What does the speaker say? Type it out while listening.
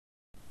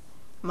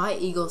My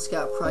Eagle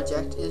Scout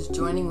project is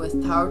joining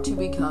with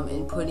Power2Become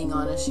in putting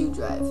on a shoe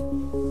drive.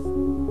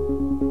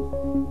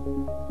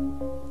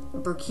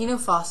 Burkina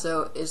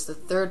Faso is the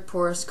third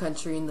poorest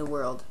country in the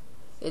world.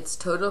 Its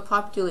total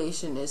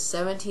population is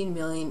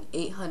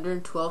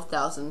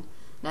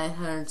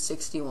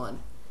 17,812,961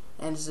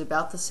 and is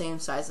about the same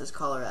size as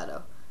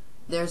Colorado.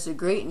 There's a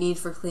great need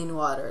for clean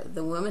water.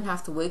 The women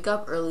have to wake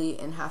up early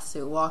and have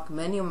to walk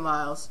many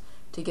miles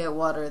to get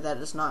water that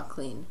is not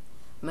clean.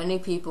 Many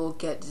people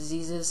get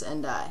diseases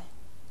and die.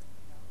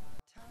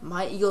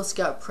 My Eagle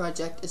Scout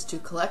project is to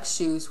collect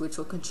shoes which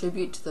will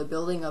contribute to the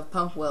building of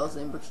pump wells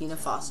in Burkina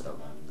Faso.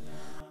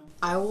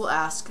 I will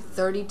ask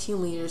 30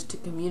 team leaders to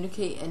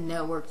communicate and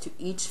network to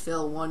each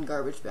fill one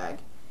garbage bag.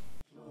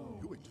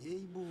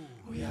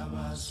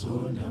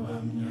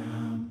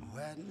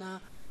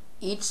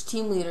 Each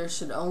team leader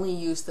should only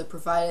use the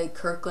provided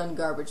Kirkland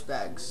garbage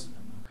bags.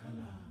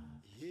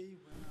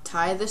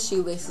 Tie the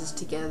shoelaces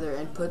together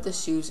and put the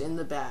shoes in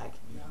the bag.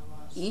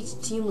 Each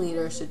team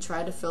leader should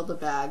try to fill the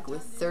bag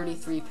with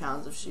 33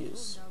 pounds of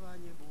shoes.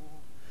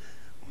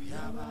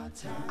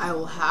 I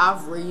will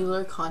have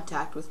regular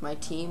contact with my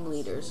team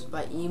leaders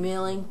by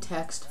emailing,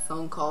 text,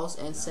 phone calls,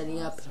 and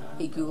setting up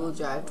a Google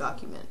Drive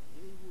document.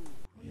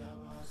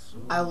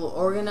 I will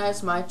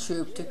organize my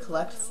troop to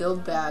collect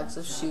filled bags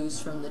of shoes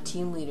from the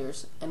team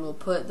leaders and will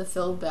put the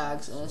filled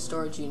bags in a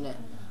storage unit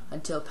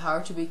until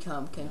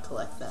Power2Become can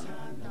collect them.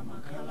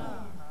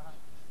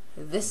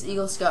 This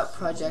Eagle Scout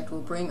project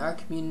will bring our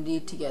community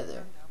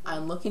together. I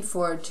am looking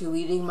forward to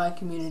leading my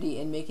community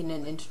and making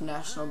an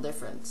international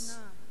difference.